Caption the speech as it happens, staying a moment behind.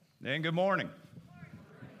And good morning.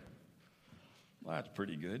 Well, that's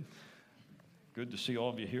pretty good. Good to see all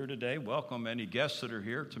of you here today. Welcome any guests that are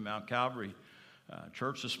here to Mount Calvary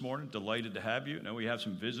Church this morning. Delighted to have you. I know we have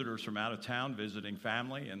some visitors from out of town visiting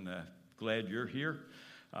family, and glad you're here.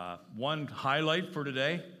 One highlight for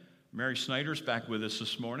today, Mary Snyder's back with us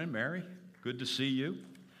this morning. Mary, good to see you.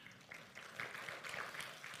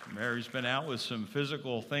 Mary's been out with some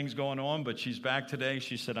physical things going on, but she's back today.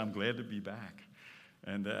 She said, I'm glad to be back.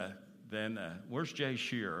 And then where's Jay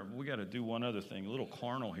Shear? We got to do one other thing, a little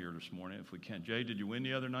carnal here this morning if we can. Jay, did you win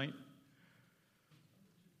the other night?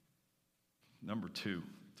 Number 2.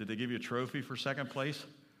 Did they give you a trophy for second place?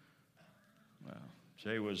 Well,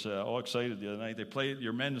 Jay was all excited the other night. They played,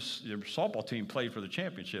 your softball team played for the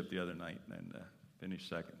championship the other night and finished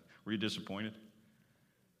second. Were you disappointed?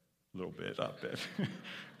 A little bit, I bet.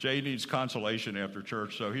 Jay needs consolation after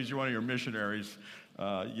church, so he's one of your missionaries.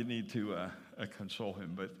 You need to console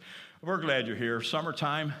him. But we're glad you're here.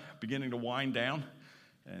 Summertime beginning to wind down,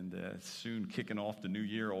 and soon kicking off the new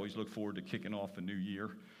year. Always look forward to kicking off a new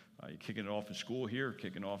year. You're kicking it off in school here,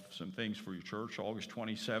 kicking off some things for your church. August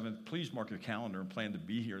 27th. Please mark your calendar and plan to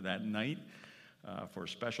be here that night for a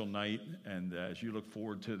special night. And as you look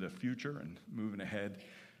forward to the future and moving ahead,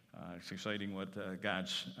 it's exciting what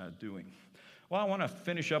God's doing. Well, I want to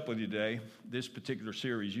finish up with you today this particular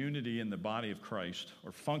series, Unity in the Body of Christ,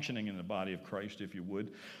 or Functioning in the Body of Christ, if you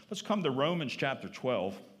would. Let's come to Romans chapter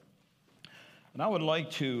 12. And I would like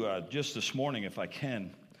to, just this morning, if I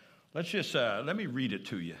can, let me read it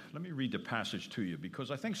to you. Let me read the passage to you,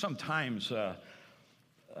 because I think sometimes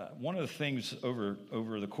one of the things over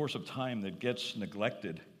the course of time that gets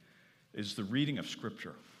neglected is the reading of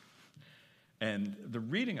Scripture. And the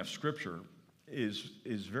reading of Scripture is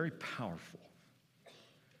very powerful,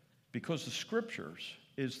 because the Scriptures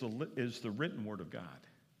is the written Word of God.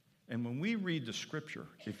 And when we read the Scripture,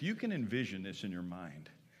 if you can envision this in your mind,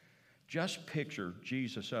 just picture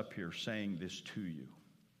Jesus up here saying this to you.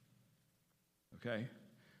 Okay?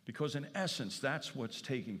 Because in essence, that's what's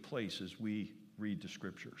taking place as we read the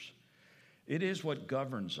Scriptures. It is what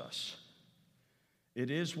governs us. It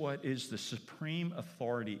is what is the supreme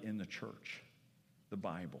authority in the church, the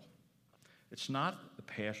Bible. It's not the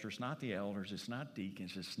pastors, not the elders, it's not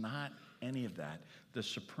deacons, it's not any of that. The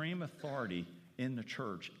supreme authority in the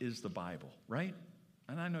church is the Bible, right?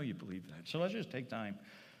 And I know you believe that. So let's just take time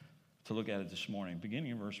to look at it this morning,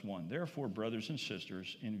 beginning in verse 1. Therefore, brothers and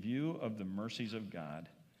sisters, in view of the mercies of God,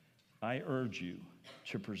 I urge you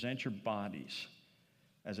to present your bodies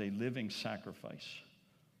as a living sacrifice,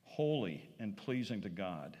 holy and pleasing to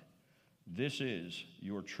God. This is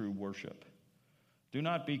your true worship. Do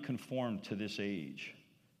not be conformed to this age,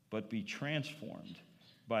 but be transformed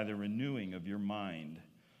by the renewing of your mind,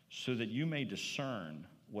 so that you may discern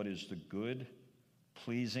what is the good,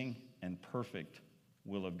 pleasing, and perfect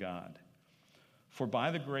will of God. For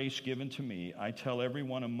by the grace given to me, I tell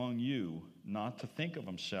everyone among you not to think of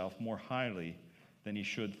himself more highly than he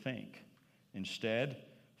should think. Instead,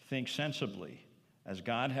 think sensibly, as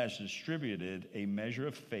God has distributed a measure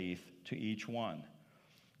of faith to each one.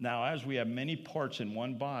 Now, as we have many parts in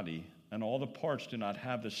one body, and all the parts do not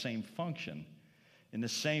have the same function, in the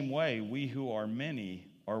same way, we who are many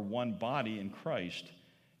are one body in Christ,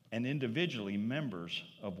 and individually members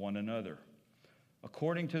of one another.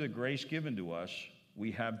 According to the grace given to us, we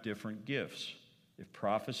have different gifts. If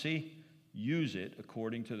prophecy, use it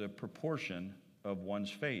according to the proportion of one's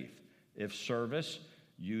faith. If service,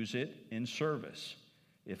 use it in service.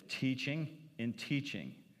 If teaching, in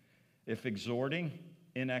teaching. If exhorting,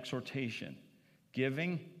 in exhortation.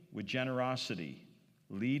 Giving, with generosity.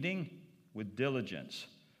 Leading, with diligence.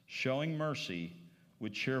 Showing mercy,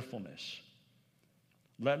 with cheerfulness.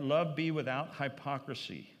 Let love be without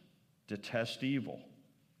hypocrisy. Detest evil.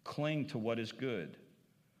 Cling to what is good.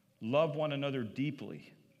 Love one another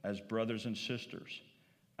deeply as brothers and sisters.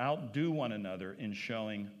 Outdo one another in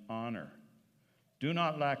showing honor. Do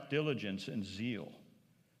not lack diligence and zeal.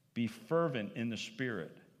 Be fervent in the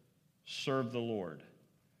Spirit. Serve the Lord.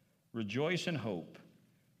 Rejoice in hope.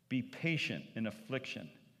 Be patient in affliction.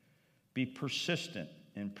 Be persistent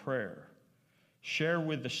in prayer. Share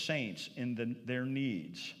with the saints in their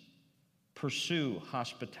needs. Pursue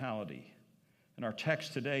hospitality. In our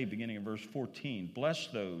text today, beginning in verse 14, bless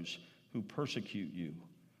those who persecute you.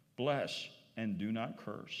 Bless and do not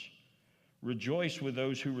curse. Rejoice with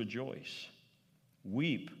those who rejoice.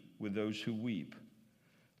 Weep with those who weep.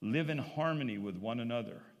 Live in harmony with one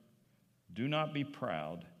another. Do not be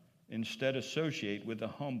proud. Instead, associate with the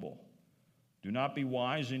humble. Do not be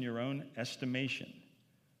wise in your own estimation.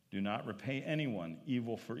 Do not repay anyone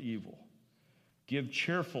evil for evil. Give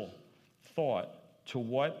cheerful thought to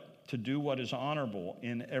what to do what is honorable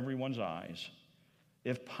in everyone's eyes.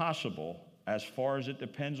 If possible, as far as it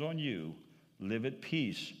depends on you, live at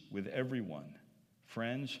peace with everyone.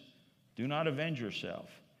 Friends, do not avenge yourself.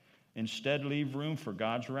 Instead, leave room for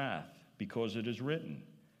God's wrath, because it is written,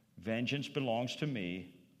 "Vengeance belongs to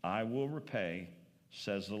me, I will repay,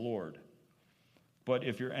 says the Lord." But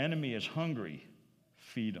if your enemy is hungry,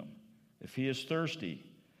 feed him. If he is thirsty,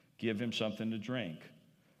 give him something to drink.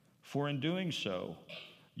 For in doing so,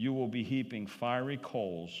 you will be heaping fiery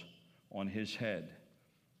coals on his head.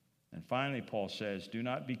 And finally, Paul says, do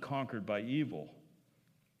not be conquered by evil,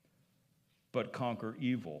 but conquer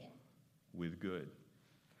evil with good.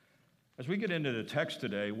 As we get into the text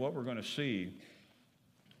today, what we're going to see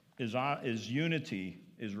is unity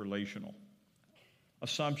is relational.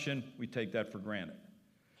 Assumption, we take that for granted.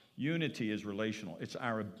 Unity is relational. It's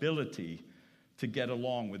our ability to get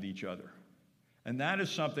along with each other. And that is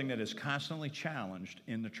something that is constantly challenged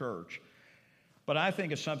in the church. But I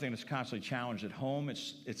think it's something that's constantly challenged at home.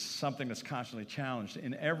 It's something that's constantly challenged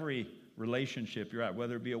in every relationship you're at,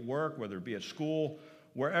 whether it be at work, whether it be at school,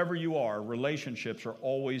 wherever you are, relationships are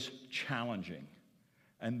always challenging.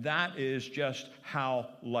 And that is just how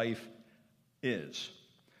life is.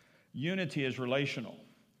 Unity is relational,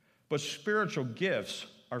 but spiritual gifts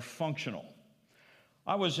are functional.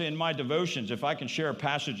 I was in my devotions, if I can share a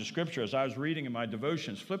passage of scripture, as I was reading in my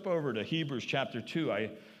devotions, flip over to Hebrews chapter 2. I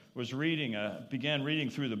was began reading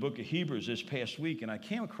through the book of Hebrews this past week, and I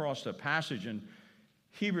came across a passage in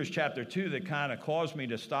Hebrews chapter 2 that kind of caused me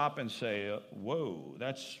to stop and say, whoa,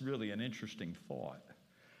 that's really an interesting thought.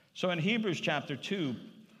 So in Hebrews chapter 2,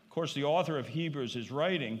 of course, the author of Hebrews is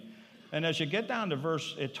writing, and as you get down to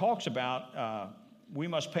verse, it talks about we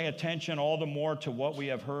must pay attention all the more to what we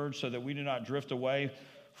have heard so that we do not drift away.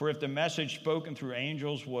 For if the message spoken through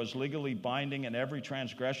angels was legally binding and every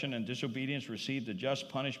transgression and disobedience received a just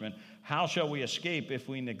punishment, how shall we escape if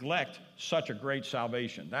we neglect such a great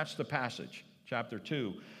salvation? That's the passage, chapter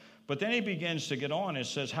 2. But then he begins to get on. It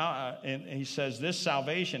says, and he says, this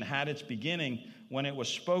salvation had its beginning when it was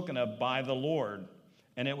spoken of by the Lord,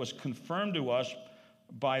 and it was confirmed to us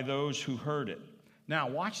by those who heard it. Now,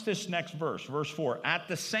 watch this next verse, verse 4. At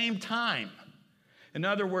the same time, in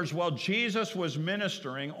other words, while Jesus was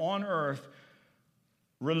ministering on earth,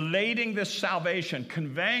 relating this salvation,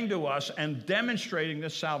 conveying to us and demonstrating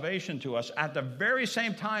this salvation to us, at the very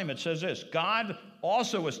same time, it says this, God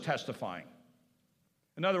also was testifying.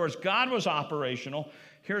 In other words, God was operational.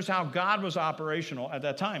 Here's how God was operational at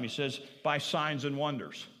that time. He says, by signs and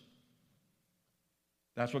wonders.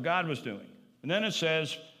 That's what God was doing. And then it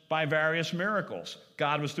says, by various miracles.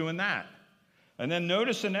 God was doing that. And then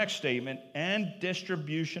notice the next statement, and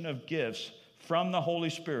distribution of gifts from the Holy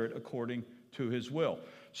Spirit according to his will.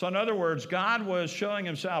 So in other words, God was showing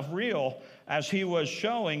himself real as he was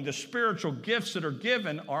showing the spiritual gifts that are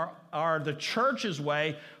given are the church's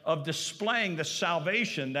way of displaying the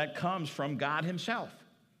salvation that comes from God himself.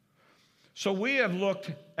 So we have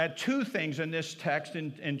looked at two things in this text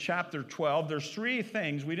in chapter 12. There's three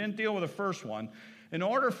things. We didn't deal with the first one. In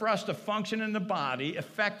order for us to function in the body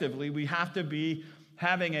effectively, we have to be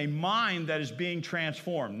having a mind that is being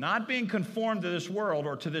transformed, not being conformed to this world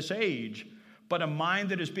or to this age, but a mind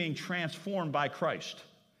that is being transformed by Christ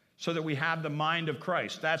so that we have the mind of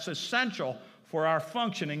Christ. That's essential for our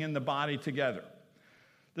functioning in the body together.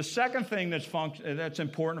 The second thing that's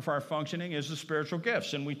important for our functioning is the spiritual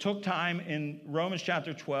gifts. And we took time in Romans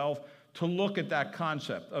chapter 12 to look at that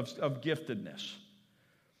concept of giftedness.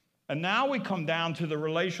 And now we come down to the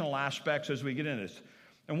relational aspects as we get into this.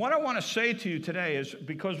 And what I want to say to you today is,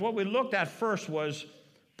 because what we looked at first was,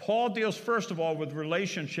 Paul deals first of all with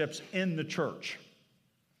relationships in the church.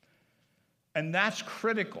 And that's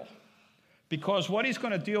critical. Because what he's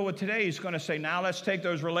going to deal with today, he's going to say, now let's take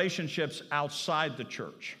those relationships outside the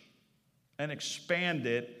church and expand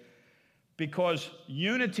it, because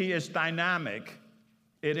unity is dynamic.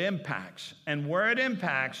 It impacts. And where it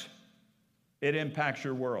impacts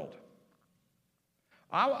your world.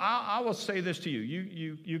 I will say this to you.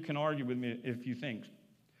 You can argue with me if you think.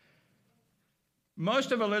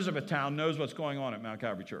 Most of Elizabethtown knows what's going on at Mount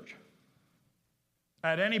Calvary Church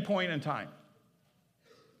at any point in time.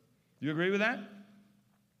 Do you agree with that?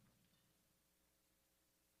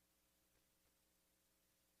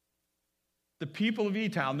 The people of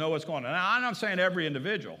E-Town know what's going on. Now, I'm not saying every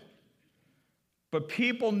individual, but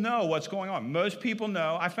people know what's going on. Most people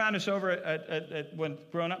know. I found this over at when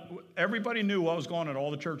growing up. Everybody knew what was going on at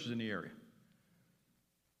all the churches in the area.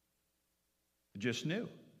 Just knew.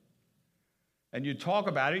 And you'd talk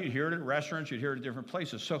about it. You'd hear it at restaurants. You'd hear it at different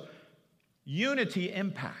places. So unity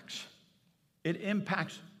impacts. It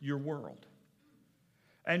impacts your world.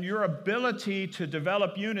 and your ability to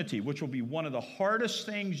develop unity, which will be one of the hardest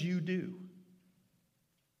things you do.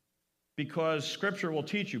 Because Scripture will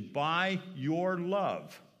teach you, by your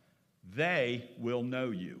love, they will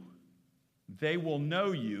know you. They will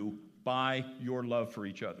know you by your love for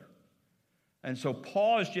each other. And so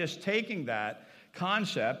Paul is just taking that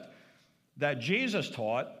concept that Jesus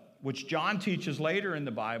taught, which John teaches later in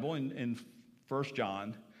the Bible, in 1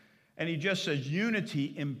 John, and he just says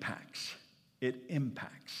unity impacts. It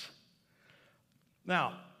impacts.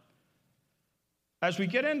 Now, as we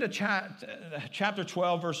get into chapter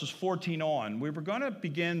 12, verses 14 on, we were going to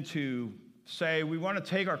begin to say we want to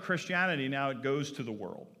take our Christianity now, it goes to the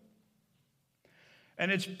world.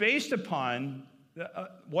 And it's based upon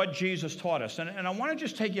what Jesus taught us. And I want to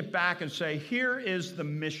just take you back and say, here is the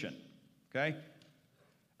mission, okay?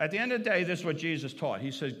 At the end of the day, this is what Jesus taught.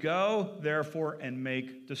 He says, go, therefore, and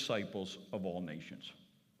make disciples of all nations.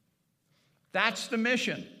 That's the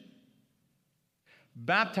mission.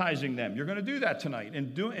 Baptizing them. You're going to do that tonight.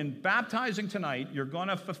 In baptizing tonight, you're going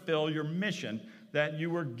to fulfill your mission that you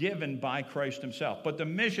were given by Christ himself. But the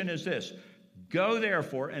mission is this: go,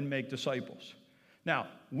 therefore, and make disciples. Now,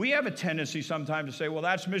 we have a tendency sometimes to say, well,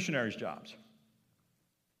 that's missionaries' jobs.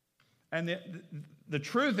 And the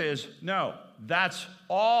truth is, no, that's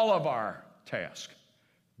all of our task.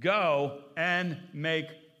 Go and make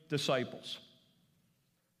disciples.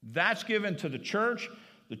 That's given to the church.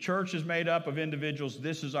 The church is made up of individuals.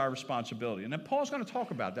 This is our responsibility. And then Paul's going to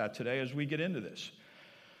talk about that today as we get into this.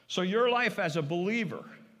 So your life as a believer,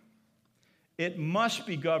 it must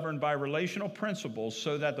be governed by relational principles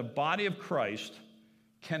so that the body of Christ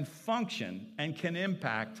can function and can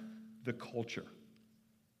impact the culture.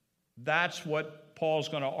 That's what Paul's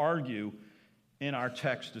going to argue in our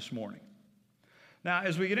text this morning. Now,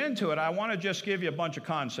 as we get into it, I want to just give you a bunch of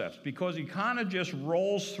concepts because he kind of just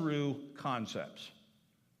rolls through concepts.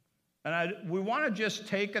 And we want to just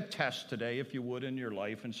take a test today, if you would, in your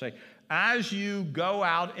life and say, as you go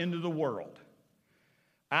out into the world,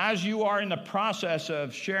 as you are in the process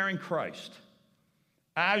of sharing Christ,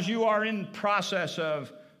 as you are in the process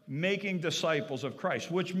of making disciples of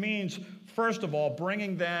Christ, which means, first of all,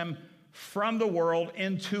 bringing them from the world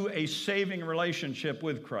into a saving relationship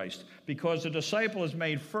with Christ, because the disciple is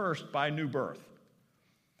made first by new birth.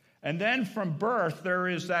 And then from birth, there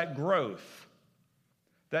is that growth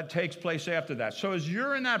that takes place after that. So as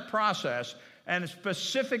you're in that process, and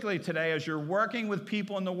specifically today, as you're working with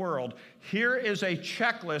people in the world, here is a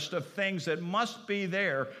checklist of things that must be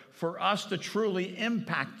there for us to truly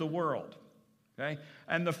impact the world. Okay?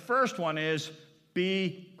 And the first one is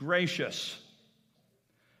be gracious.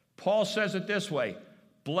 Paul says it this way: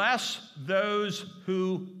 bless those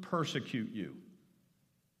who persecute you.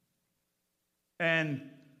 And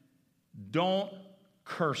don't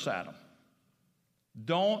curse at them.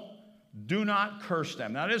 Do not curse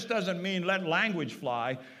them. Now, this doesn't mean let language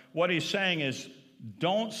fly. What he's saying is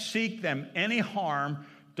don't seek them any harm.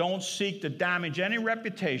 Don't seek to damage any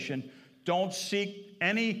reputation. Don't seek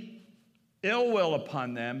any ill will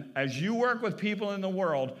upon them. As you work with people in the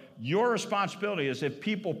world, your responsibility is if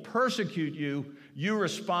people persecute you, you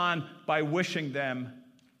respond by wishing them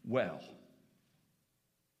well.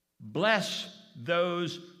 Bless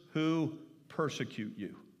those who persecute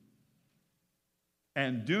you.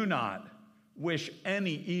 And do not wish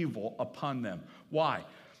any evil upon them. Why?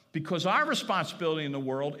 Because our responsibility in the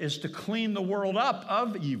world is to clean the world up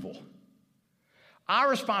of evil. Our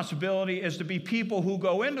responsibility is to be people who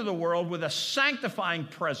go into the world with a sanctifying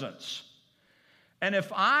presence. And if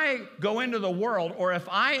I go into the world, or if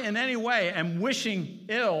I in any way am wishing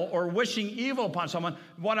ill or wishing evil upon someone,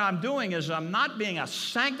 what I'm doing is I'm not being a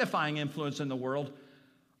sanctifying influence in the world.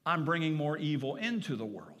 I'm bringing more evil into the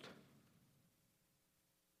world.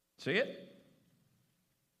 See it?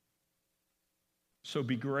 So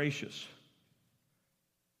be gracious.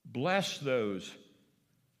 Bless those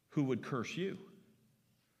who would curse you.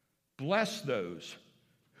 Bless those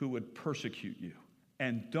who would persecute you.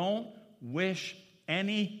 And don't wish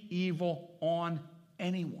any evil on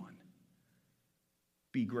anyone.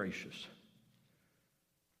 Be gracious.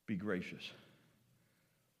 Be gracious.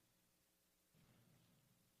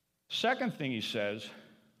 Second thing he says,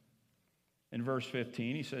 in verse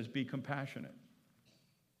 15, he says, be compassionate.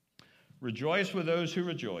 Rejoice with those who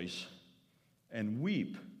rejoice, and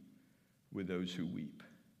weep with those who weep.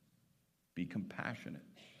 Be compassionate.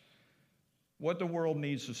 What the world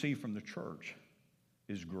needs to see from the church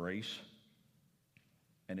is grace,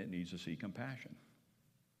 and it needs to see compassion.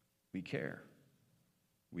 We care.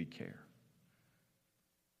 We care.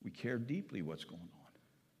 We care deeply what's going on.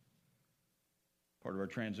 Part of our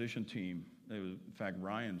transition team, in fact,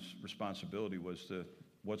 Ryan's responsibility was to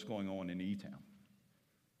what's going on in E-Town.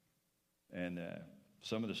 And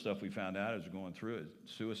some of the stuff we found out as we're going through it,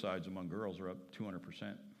 suicides among girls are up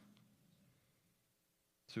 200%.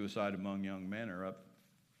 Suicide among young men are up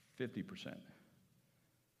 50%.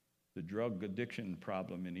 The drug addiction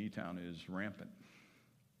problem in E-Town is rampant.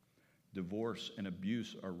 Divorce and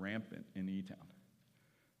abuse are rampant in E-Town.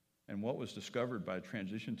 And what was discovered by a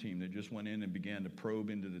transition team that just went in and began to probe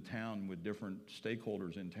into the town with different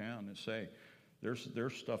stakeholders in town and say,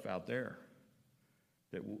 there's stuff out there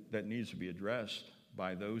that needs to be addressed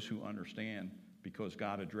by those who understand, because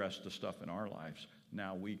God addressed the stuff in our lives.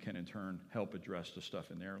 Now we can in turn help address the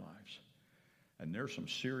stuff in their lives. And there's some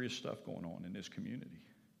serious stuff going on in this community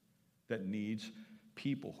that needs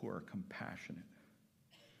people who are compassionate.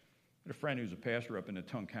 I had a friend who's a pastor up in the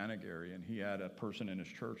Tunkhannock area, and he had a person in his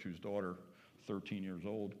church whose daughter, 13 years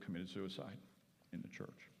old, committed suicide in the church.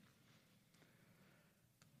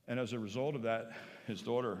 And as a result of that, his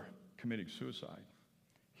daughter committing suicide,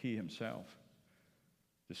 he himself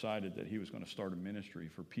decided that he was going to start a ministry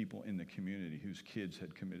for people in the community whose kids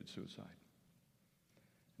had committed suicide.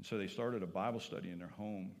 And so they started a Bible study in their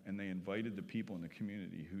home, and they invited the people in the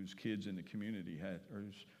community whose kids in the community had, or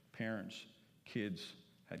whose parents' kids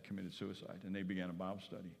had committed suicide. And they began a Bible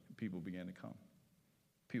study, and people began to come.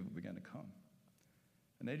 People began to come.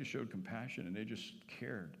 And they just showed compassion, and they just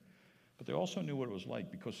cared. But they also knew what it was like,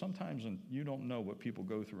 because sometimes you don't know what people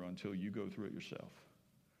go through until you go through it yourself.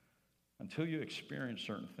 Until you experience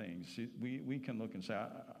certain things, we can look and say,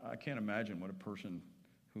 I can't imagine what a person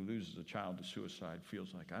who loses a child to suicide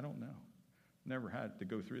feels like. I don't know. Never had to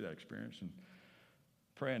go through that experience, and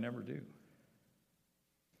pray I never do.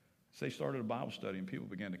 So they started a Bible study, and people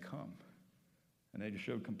began to come. And they just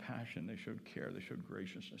showed compassion, they showed care, they showed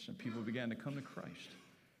graciousness, and people began to come to Christ.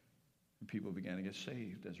 And people began to get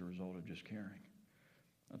saved as a result of just caring.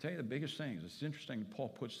 I'll tell you the biggest things. It's interesting Paul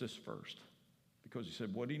puts this first, because he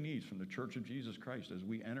said what he needs from the Church of Jesus Christ as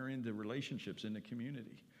we enter into relationships in the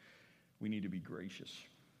community, we need to be gracious.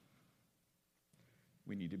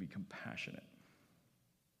 We need to be compassionate.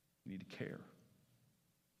 We need to care.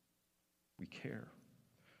 We care.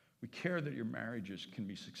 We care that your marriages can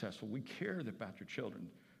be successful. We care about your children.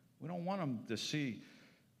 We don't want them to see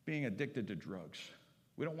being addicted to drugs.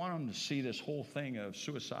 We don't want them to see this whole thing of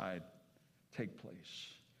suicide take place.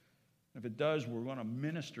 If it does, we're going to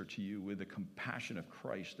minister to you with the compassion of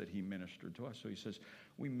Christ that he ministered to us. So he says,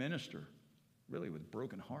 we minister really with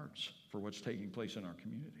broken hearts for what's taking place in our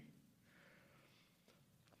community.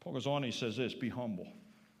 Paul goes on, he says this, be humble.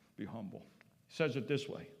 Be humble. He says it this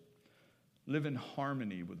way, live in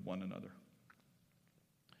harmony with one another.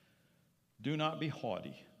 Do not be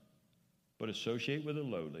haughty, but associate with the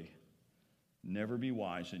lowly. Never be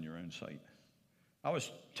wise in your own sight. I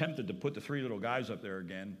was tempted to put the three little guys up there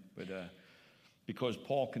again, but because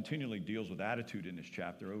Paul continually deals with attitude in this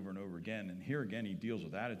chapter over and over again, and here again he deals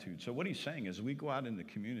with attitude. So what he's saying is we go out in the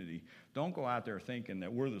community, don't go out there thinking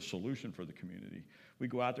that we're the solution for the community. We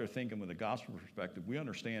go out there thinking with a gospel perspective, we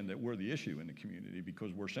understand that we're the issue in the community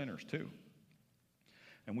because we're sinners too.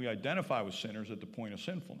 And we identify with sinners at the point of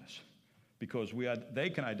sinfulness because they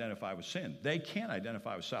can identify with sin. They can't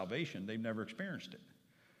identify with salvation. They've never experienced it.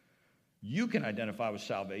 You can identify with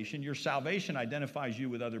salvation. Your salvation identifies you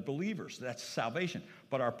with other believers. That's salvation.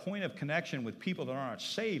 But our point of connection with people that aren't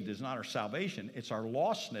saved is not our salvation. It's our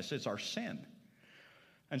lostness. It's our sin.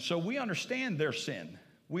 And so we understand their sin.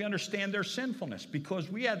 We understand their sinfulness because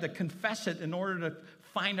we had to confess it in order to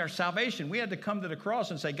find our salvation. We had to come to the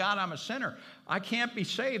cross and say, God, I'm a sinner. I can't be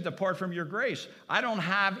saved apart from your grace. I don't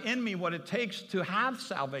have in me what it takes to have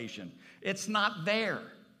salvation. It's not there.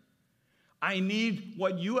 I need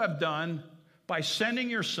what you have done by sending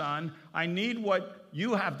your son. I need what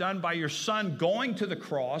you have done by your son going to the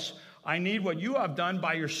cross. I need what you have done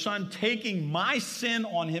by your son taking my sin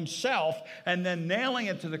on himself and then nailing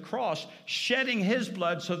it to the cross, shedding his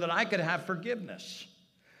blood so that I could have forgiveness.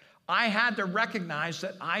 I had to recognize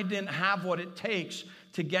that I didn't have what it takes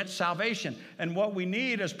to get salvation. And what we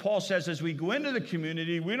need, as Paul says, as we go into the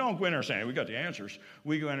community, we don't go in there saying, we got the answers.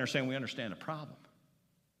 We go in there saying, we understand the problem.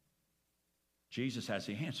 Jesus has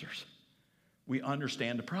the answers. We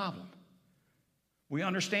understand the problem. We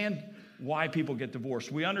understand why people get divorced.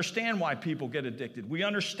 We understand why people get addicted. We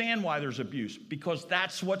understand why there's abuse, because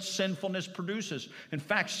that's what sinfulness produces. In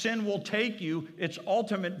fact, sin will take you, its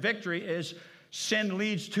ultimate victory is sin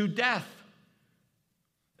leads to death.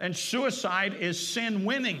 And suicide is sin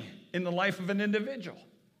winning in the life of an individual.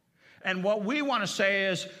 And what we want to say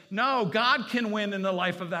is, no, God can win in the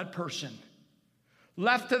life of that person.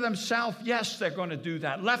 Left to themselves, yes, they're going to do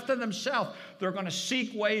that. Left to themselves, they're going to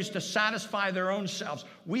seek ways to satisfy their own selves.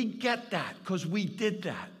 We get that because we did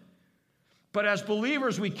that. But as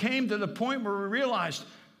believers, we came to the point where we realized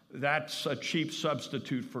that's a cheap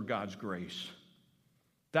substitute for God's grace.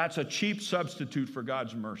 That's a cheap substitute for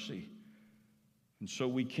God's mercy. And so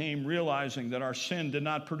we came realizing that our sin did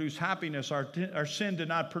not produce happiness. Our sin did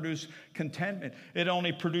not produce contentment. It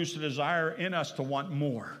only produced a desire in us to want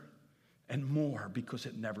more and more because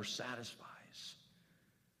it never satisfies.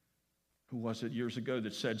 Who was it years ago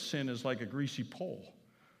that said sin is like a greasy pole?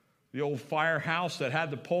 The old firehouse that had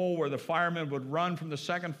the pole where the firemen would run from the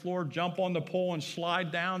second floor, jump on the pole, and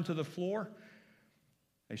slide down to the floor.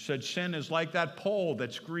 They said sin is like that pole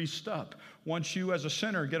that's greased up. Once you as a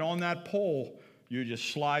sinner get on that pole, you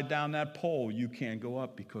just slide down that pole. You can't go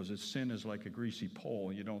up because sin is like a greasy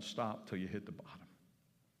pole. You don't stop till you hit the bottom.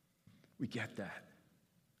 We get that.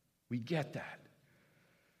 We get that.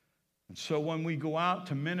 And so when we go out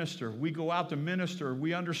to minister,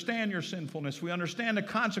 we understand your sinfulness. We understand the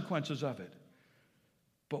consequences of it.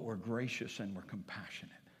 But we're gracious and we're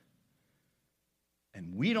compassionate.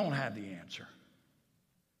 And we don't have the answer.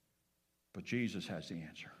 But Jesus has the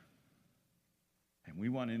answer. And we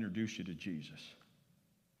want to introduce you to Jesus.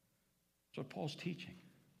 That's what Paul's teaching.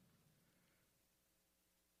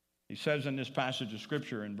 He says in this passage of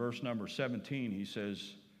Scripture in verse number 17, he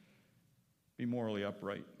says, be morally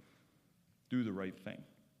upright. Do the right thing.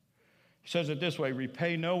 He says it this way,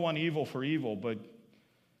 repay no one evil for evil, but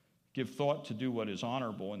give thought to do what is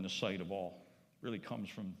honorable in the sight of all. It really comes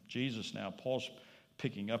from Jesus now. Paul's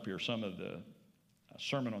picking up here some of the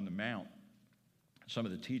Sermon on the Mount, some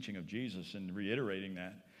of the teaching of Jesus, and reiterating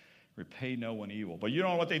that. Repay no one evil. But you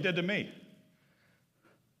don't know what they did to me.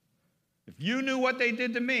 If you knew what they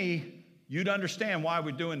did to me, you'd understand why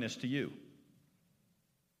we're doing this to you.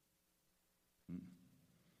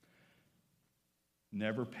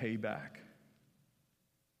 Never pay back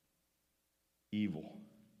evil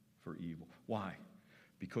for evil. Why?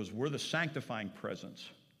 Because we're the sanctifying presence.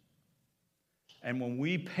 And when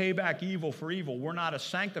we pay back evil for evil, we're not a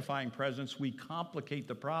sanctifying presence. We complicate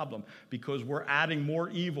the problem because we're adding more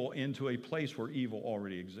evil into a place where evil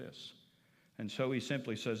already exists. And so he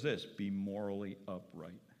simply says this, be morally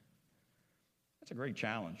upright. That's a great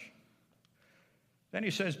challenge. Then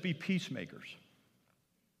he says, be peacemakers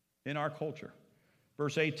in our culture.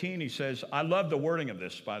 Verse 18, he says, I love the wording of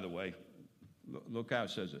this, by the way. Look how it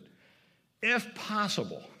says it. If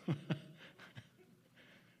possible.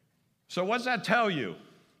 So what's that tell you?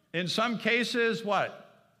 In some cases,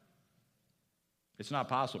 what? It's not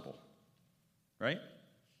possible, right?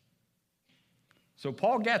 So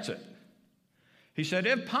Paul gets it. He said,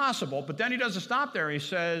 if possible, but then he doesn't stop there. He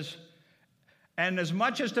says, and as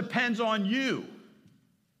much as depends on you,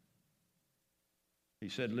 he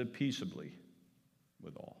said, live peaceably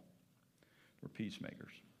with all. We're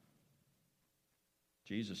peacemakers.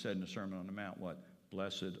 Jesus said in the Sermon on the Mount, what?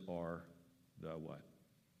 Blessed are the what?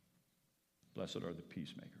 Blessed are the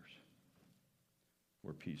peacemakers.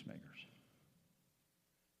 We're peacemakers.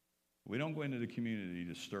 We don't go into the community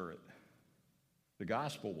to stir it. The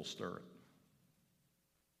gospel will stir it.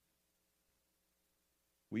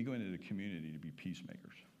 We go into the community to be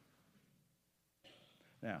peacemakers.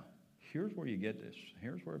 Now, here's where you get this.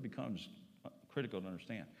 Here's where it becomes critical to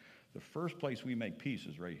understand. The first place we make peace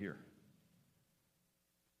is right here.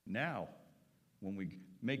 Now, when we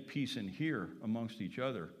make peace in here amongst each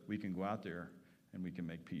other, we can go out there and we can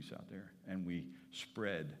make peace out there. And we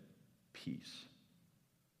spread peace.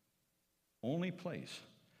 Only place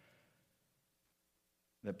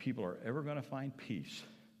that people are ever going to find peace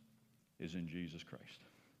is in Jesus Christ.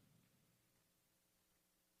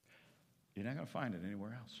 You're not going to find it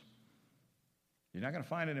anywhere else. You're not going to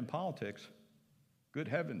find it in politics. Good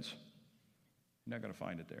heavens. You're not going to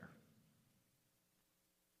find it there.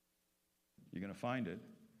 You're going to find it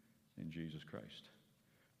in Jesus Christ.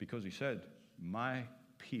 Because he said, my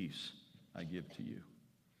peace I give to you.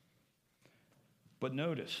 But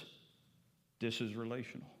notice, this is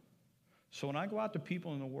relational. So when I go out to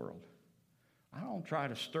people in the world, I don't try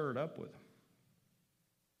to stir it up with them.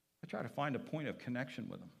 I try to find a point of connection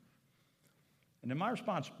with them. And then my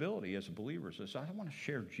responsibility as a believer is this: I want to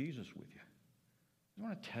share Jesus with you. I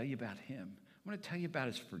want to tell you about him. I want to tell you about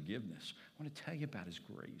his forgiveness. I want to tell you about his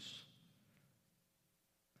grace.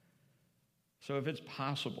 So if it's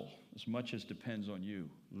possible, as much as depends on you,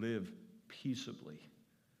 live peaceably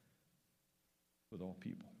with all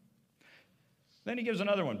people. Then he gives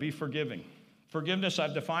another one, be forgiving. Forgiveness,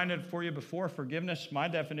 I've defined it for you before. Forgiveness, my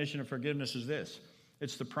definition of forgiveness is this: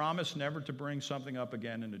 it's the promise never to bring something up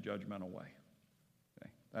again in a judgmental way.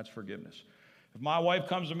 Okay? That's forgiveness. If my wife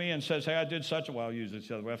comes to me and says, hey, I did such a, well, I'll use this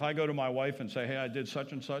the other way. If I go to my wife and say, hey, I did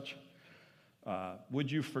such and such,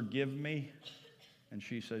 would you forgive me? And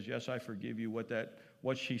she says, yes, I forgive you.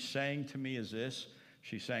 What she's saying to me is this.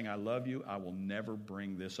 She's saying, I love you. I will never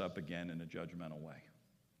bring this up again in a judgmental way.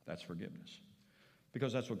 That's forgiveness.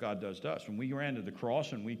 Because that's what God does to us. When we ran to the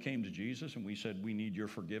cross and we came to Jesus and we said, we need your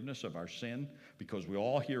forgiveness of our sin, because we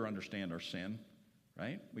all here understand our sin,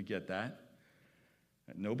 right? We get that.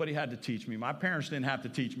 Nobody had to teach me. My parents didn't have to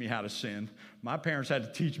teach me how to sin. My parents had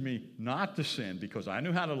to teach me not to sin, because I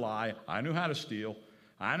knew how to lie. I knew how to steal.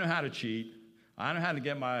 I knew how to cheat. I knew how to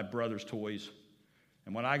get my brother's toys.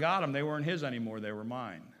 And when I got them, they weren't his anymore. They were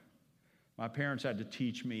mine. My parents had to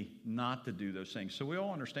teach me not to do those things. So we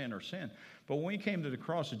all understand our sin. But when we came to the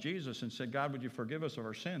cross of Jesus and said, God, would you forgive us of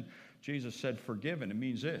our sin? Jesus said, forgiven. It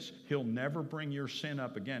means this. He'll never bring your sin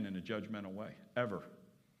up again in a judgmental way, ever.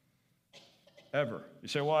 Ever. You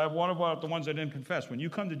say, well, what about the ones that didn't confess? When you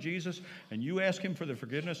come to Jesus and you ask him for the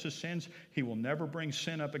forgiveness of sins, he will never bring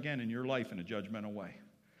sin up again in your life in a judgmental way.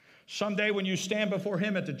 Someday when you stand before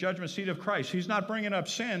him at the judgment seat of Christ, he's not bringing up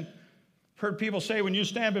sin. I've heard people say, when you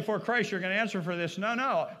stand before Christ, you're going to answer for this.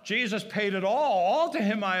 No. Jesus paid it all to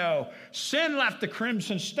him I owe. Sin left the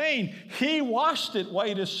crimson stain. He washed it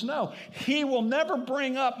white as snow. He will never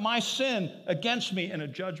bring up my sin against me in a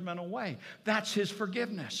judgmental way. That's his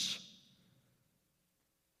forgiveness.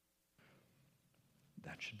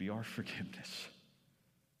 That should be our forgiveness.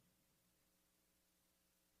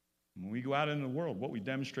 When we go out into the world, what we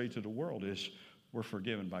demonstrate to the world is we're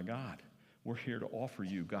forgiven by God. We're here to offer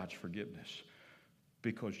you God's forgiveness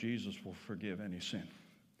because Jesus will forgive any sin.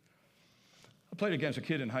 I played against a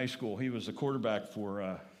kid in high school. He was the quarterback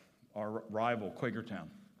for our rival, Quakertown.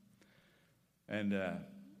 And I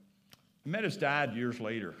met his dad years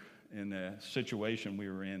later in a situation we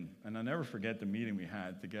were in. And I'll never forget the meeting we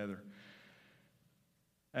had together.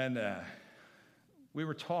 And we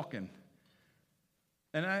were talking,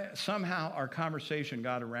 and somehow our conversation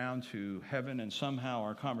got around to heaven, and somehow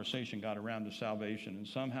our conversation got around to salvation, and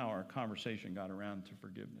somehow our conversation got around to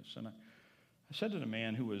forgiveness. And I said to the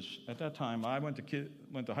man who was, at that time, I went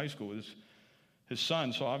to high school with his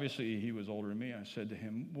son, so obviously he was older than me. I said to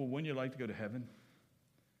him, well, wouldn't you like to go to heaven?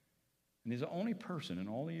 And he's the only person in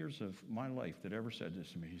all the years of my life that ever said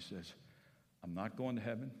this to me. He says, I'm not going to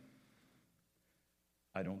heaven.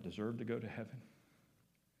 I don't deserve to go to heaven.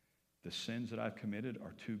 The sins that I've committed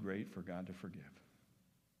are too great for God to forgive.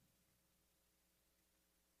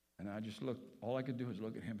 And I just looked, all I could do was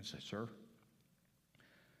look at him and say, sir,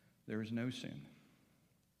 there is no sin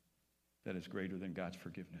that is greater than God's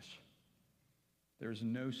forgiveness. There is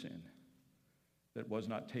no sin that was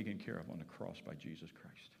not taken care of on the cross by Jesus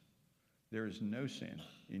Christ. There is no sin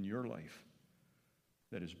in your life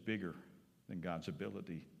that is bigger than God's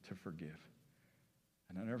ability to forgive.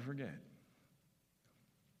 And I'll never forget.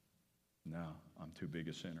 No, I'm too big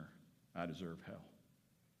a sinner. I deserve hell.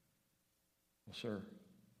 Well, sir,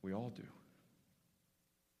 we all do.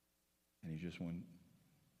 And he just went,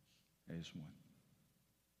 as one.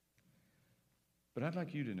 But I'd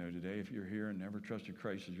like you to know today, if you're here and never trusted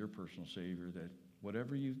Christ as your personal Savior, that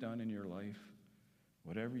whatever you've done in your life,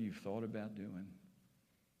 whatever you've thought about doing,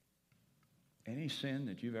 any sin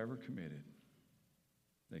that you've ever committed,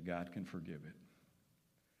 that God can forgive it.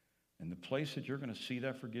 And the place that you're going to see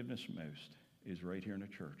that forgiveness most is right here in the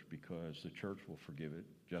church, because the church will forgive it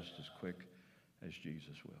just as quick as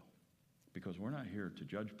Jesus will. Because we're not here to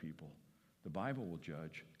judge people. The Bible will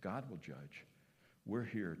judge. God will judge. We're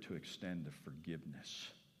here to extend the forgiveness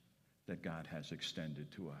that God has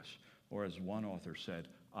extended to us. Or as one author said,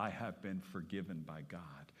 I have been forgiven by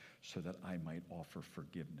God so that I might offer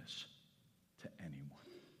forgiveness to anyone.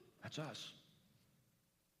 That's us.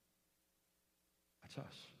 That's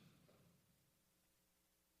us.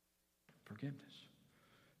 Forgiveness.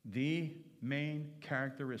 The main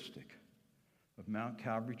characteristic of Mount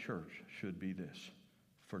Calvary Church should be this: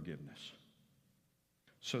 forgiveness.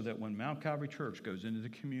 So that when Mount Calvary Church goes into the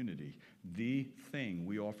community, the thing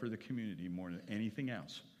we offer the community more than anything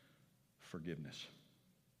else, forgiveness.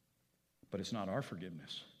 But it's not our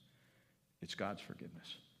forgiveness. It's God's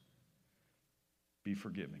forgiveness. Be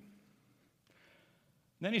forgiving.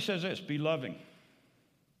 Then he says this, be loving.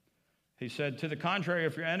 He said, to the contrary,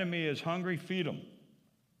 if your enemy is hungry, feed him.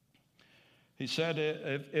 He said,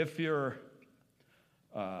 if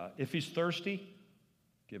he's thirsty,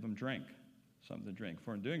 give him drink, something to drink.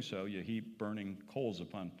 For in doing so, you heap burning coals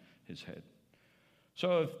upon his head.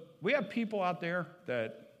 So if we have people out there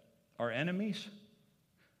that are enemies,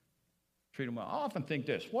 treat them well. I often think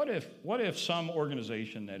this: what if some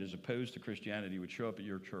organization that is opposed to Christianity would show up at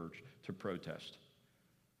your church to protest?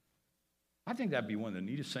 I think that'd be one of the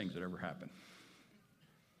neatest things that ever happened.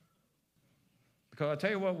 Because I'll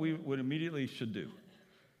tell you what we would immediately should do.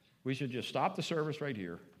 We should just stop the service right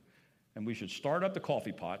here, and we should start up the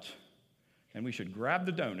coffee pots, and we should grab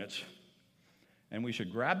the donuts, and we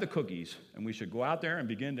should grab the cookies, and we should go out there and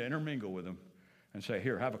begin to intermingle with them and say,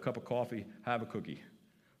 here, have a cup of coffee, have a cookie.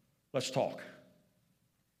 Let's talk.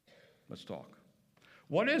 Let's talk.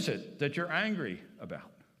 What is it that you're angry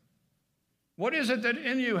about? What is it that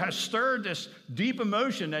in you has stirred this deep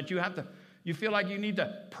emotion that you feel like you need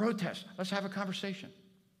to protest? Let's have a conversation.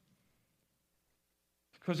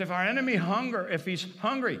 Because if our enemy if he's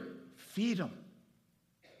hungry, feed him.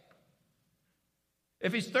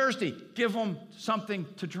 If he's thirsty, give him something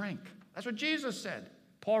to drink. That's what Jesus said.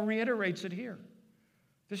 Paul reiterates it here.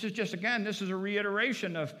 This is a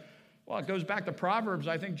reiteration of, well, it goes back to Proverbs.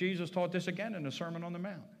 I think Jesus taught this again in the Sermon on the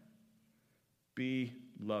Mount. Be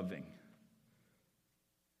loving.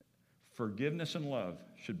 Forgiveness and love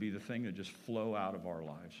should be the thing that just flow out of our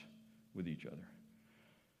lives with each other.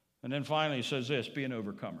 And then finally he says this, be an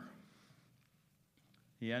overcomer.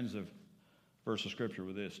 He ends the verse of Scripture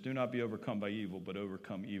with this, do not be overcome by evil, but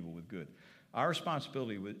overcome evil with good. Our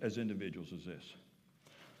responsibility as individuals is this.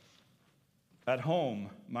 At home,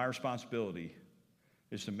 my responsibility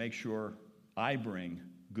is to make sure I bring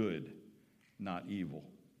good, not evil,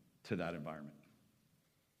 to that environment.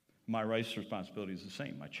 My wife's responsibility is the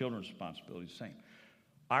same. My children's responsibility is the same.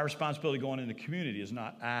 Our responsibility going into the community is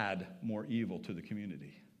not add more evil to the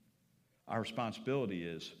community. Our responsibility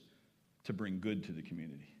is to bring good to the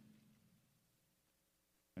community.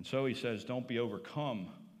 And so he says, don't be overcome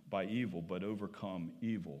by evil, but overcome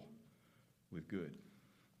evil with good.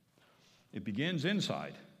 It begins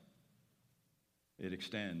inside. It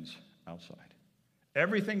extends outside.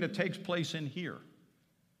 Everything that takes place in here,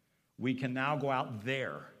 we can now go out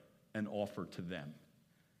there and offer to them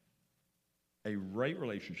a right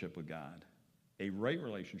relationship with God, a right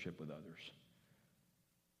relationship with others.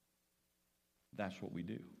 That's what we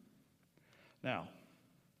do. Now,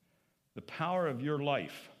 the power of your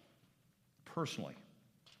life, personally,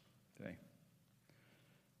 okay?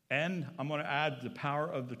 And I'm going to add the power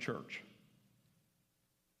of the church,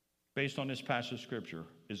 based on this passage of Scripture,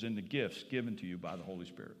 is in the gifts given to you by the Holy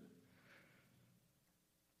Spirit.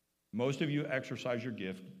 Most of you exercise your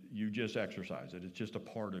gift. You just exercise it. It's just a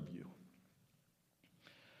part of you.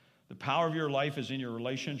 The power of your life is in your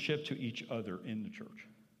relationship to each other in the church.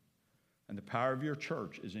 And the power of your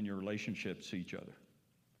church is in your relationships to each other.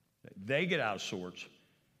 They get out of sorts,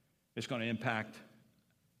 it's going to impact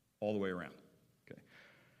all the way around. Okay.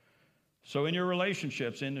 So in your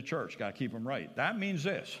relationships in the church, got to keep them right. That means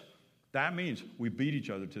this. That means we beat each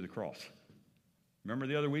other to the cross. Remember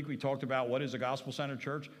the other week we talked about what is a gospel-centered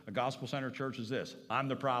church? A gospel-centered church is this. I'm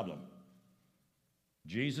the problem.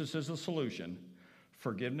 Jesus is the solution.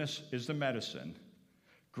 Forgiveness is the medicine.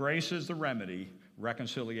 Grace is the remedy.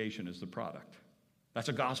 Reconciliation is the product. That's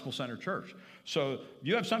a gospel-centered church. So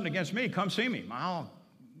you have something against me, come see me. Oh,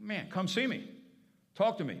 man, come see me.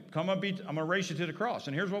 Talk to me. I'm going to race you to the cross.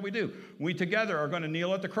 And here's what we do. We together are going to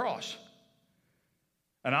kneel at the cross.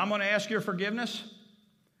 And I'm going to ask your forgiveness.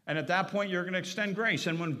 And at that point, you're going to extend grace.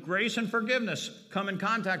 And when grace and forgiveness come in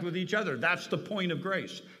contact with each other, that's the point of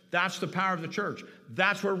grace. That's the power of the church.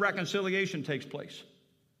 That's where reconciliation takes place.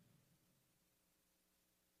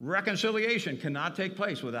 Reconciliation cannot take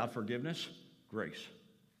place without forgiveness, grace.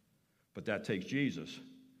 But that takes Jesus,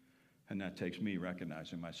 and that takes me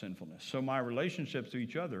recognizing my sinfulness. So my relationships to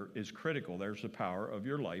each other is critical. There's the power of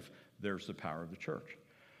your life. There's the power of the church.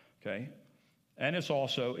 Okay? And it's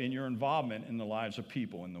also in your involvement in the lives of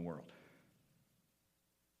people in the world.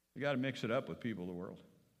 You got to mix it up with people of the world.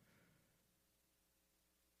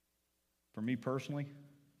 For me personally,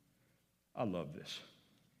 I love this.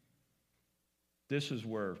 This is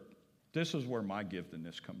where my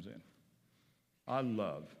giftedness comes in. I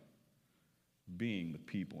love being with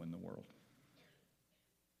people in the world.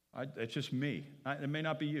 It's just me. It may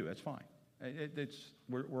not be you. That's fine.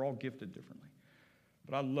 We're all gifted differently.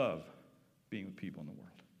 But I love being with people in the world.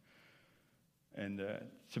 And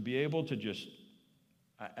to be able to just,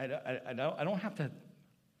 I don't have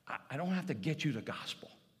to get you the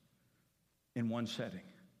gospel in one setting.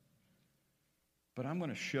 But I'm going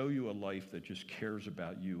to show you a life that just cares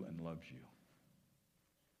about you and loves you.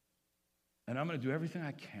 And I'm going to do everything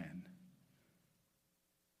I can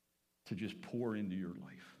to just pour into your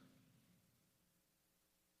life.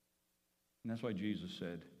 And that's why Jesus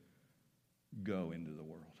said, go into the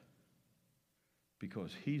world.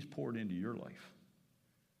 Because he's poured into your life.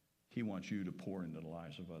 He wants you to pour into the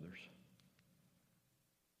lives of others.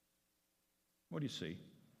 What do you see?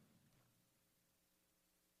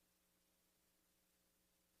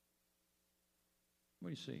 What do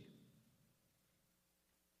you see?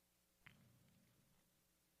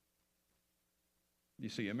 Do you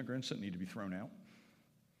see immigrants that need to be thrown out?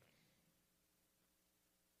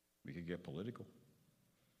 We could get political.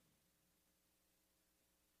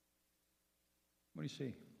 What do you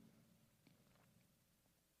see?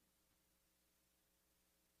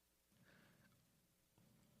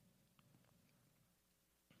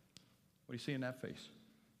 What do you see in that face?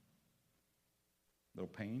 A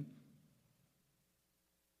little pain?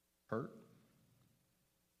 Hurt?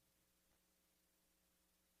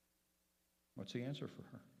 What's the answer for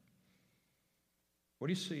her? What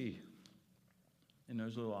do you see in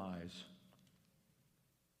those little eyes?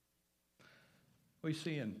 What do you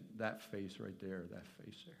see in that face right there, that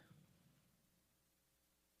face there?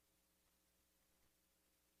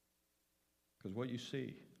 Because what you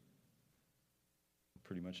see will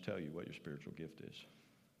pretty much tell you what your spiritual gift is.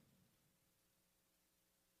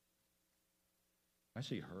 I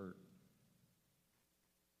see hurt.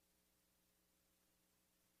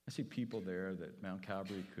 I see people there that Mount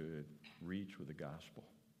Calvary could reach with the gospel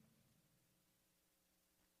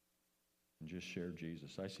and just share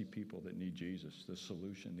Jesus. I see people that need Jesus, the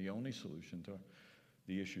solution, the only solution to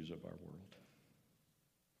the issues of our world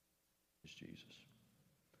is Jesus.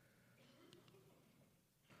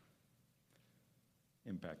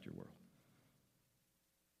 Impact your world.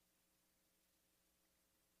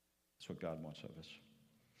 That's what God wants of us.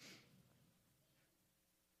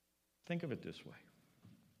 Think of it this way.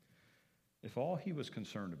 If all he was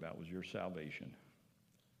concerned about was your salvation,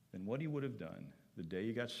 then what he would have done the day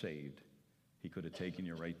you got saved, he could have taken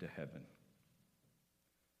you right to heaven.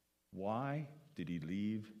 Why did he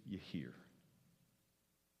leave you here?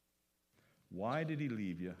 Why did he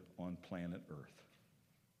leave you on planet Earth?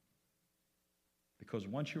 Because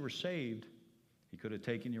once you were saved, he could have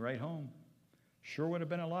taken you right home. Sure would have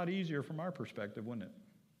been a lot easier from our perspective, wouldn't it?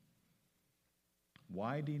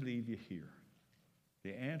 Why did he leave you here?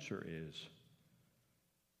 The answer is,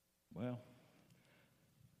 well,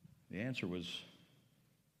 the answer was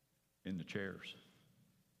in the chairs.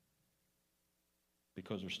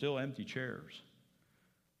 Because there's still empty chairs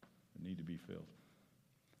that need to be filled.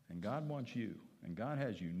 And God wants you, and God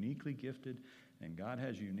has uniquely gifted, and God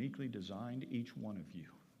has uniquely designed each one of you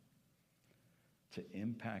to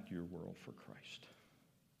impact your world for Christ.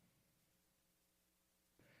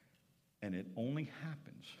 And it only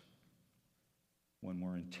happens when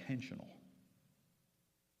we're intentional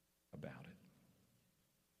about it.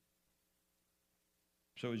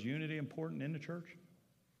 So is unity important in the church?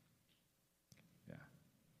 Yeah.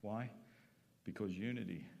 Why? Because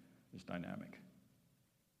unity is dynamic.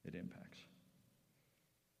 It impacts.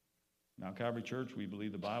 Now, Calvary Church, we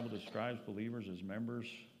believe the Bible describes believers as members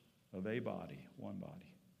of a body, one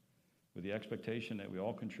body, with the expectation that we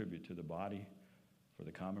all contribute to the body for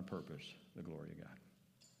the common purpose, the glory of God.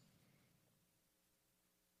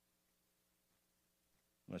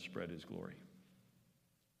 Let's spread his glory.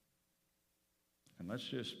 And let's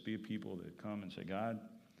just be people that come and say, God,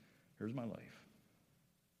 here's my life.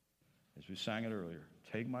 As we sang it earlier,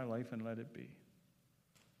 take my life and let it be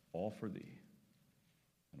all for thee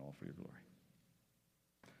and all for your glory.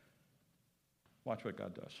 Watch what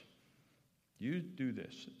God does. You do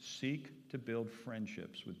this. Seek to build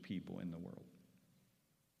friendships with people in the world.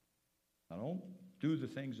 Now, don't do the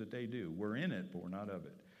things that they do. We're in it, but we're not of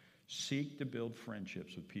it. Seek to build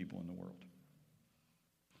friendships with people in the world.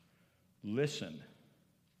 Listen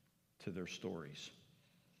to their stories.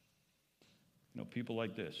 You know, people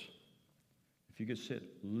like this. If you could sit,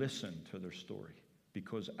 listen to their story.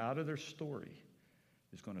 Because out of their story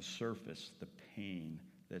is going to surface the pain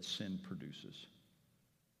that sin produces.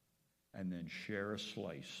 And then share a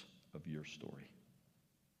slice of your story.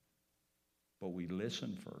 But we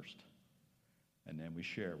listen first, and then we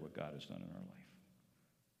share what God has done in our life.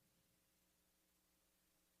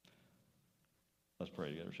 Let's pray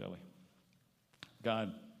together, shall we?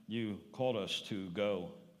 God, you called us to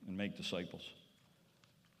go and make disciples.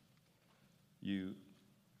 You,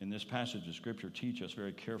 in this passage of Scripture, teach us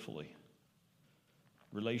very carefully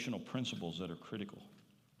relational principles that are critical.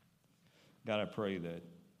 God, I pray that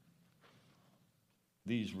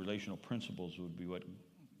these relational principles would be what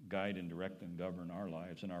guide and direct and govern our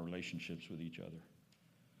lives and our relationships with each other.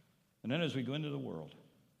 And then as we go into the world,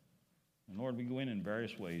 and Lord, we go in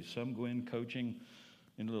various ways. Some go in coaching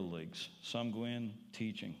in little leagues. Some go in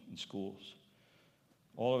teaching in schools.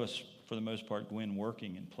 All of us, for the most part, go in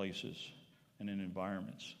working in places and in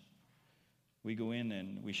environments. We go in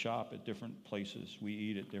and we shop at different places. We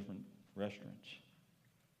eat at different restaurants.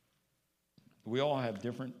 We all have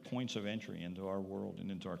different points of entry into our world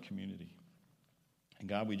and into our community. And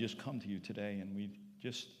God, we just come to you today and we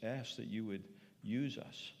just ask that you would use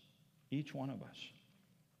us, each one of us,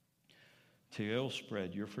 to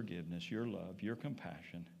spread your forgiveness, your love, your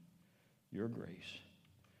compassion, your grace.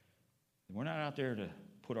 We're not out there to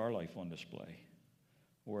put our life on display.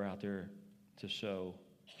 We're out there to show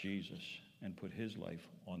Jesus and put his life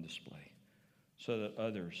on display so that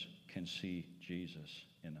others can see Jesus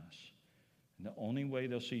in us. And the only way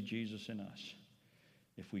they'll see Jesus in us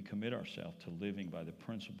if we commit ourselves to living by the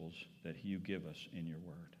principles that you give us in your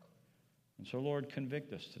word. And so, Lord,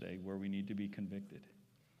 convict us today where we need to be convicted.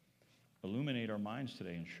 Illuminate our minds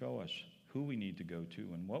today and show us who we need to go to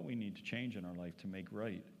and what we need to change in our life to make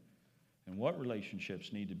right, and what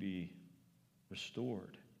relationships need to be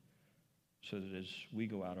restored so that as we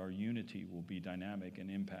go out, our unity will be dynamic and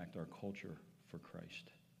impact our culture for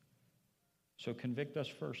Christ. So convict us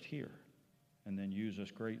first here, and then use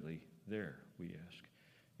us greatly there, we ask,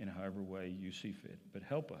 in however way you see fit. But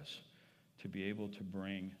help us to be able to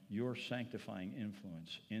bring your sanctifying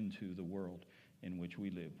influence into the world in which we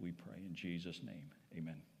live, we pray. In Jesus' name,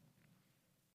 amen.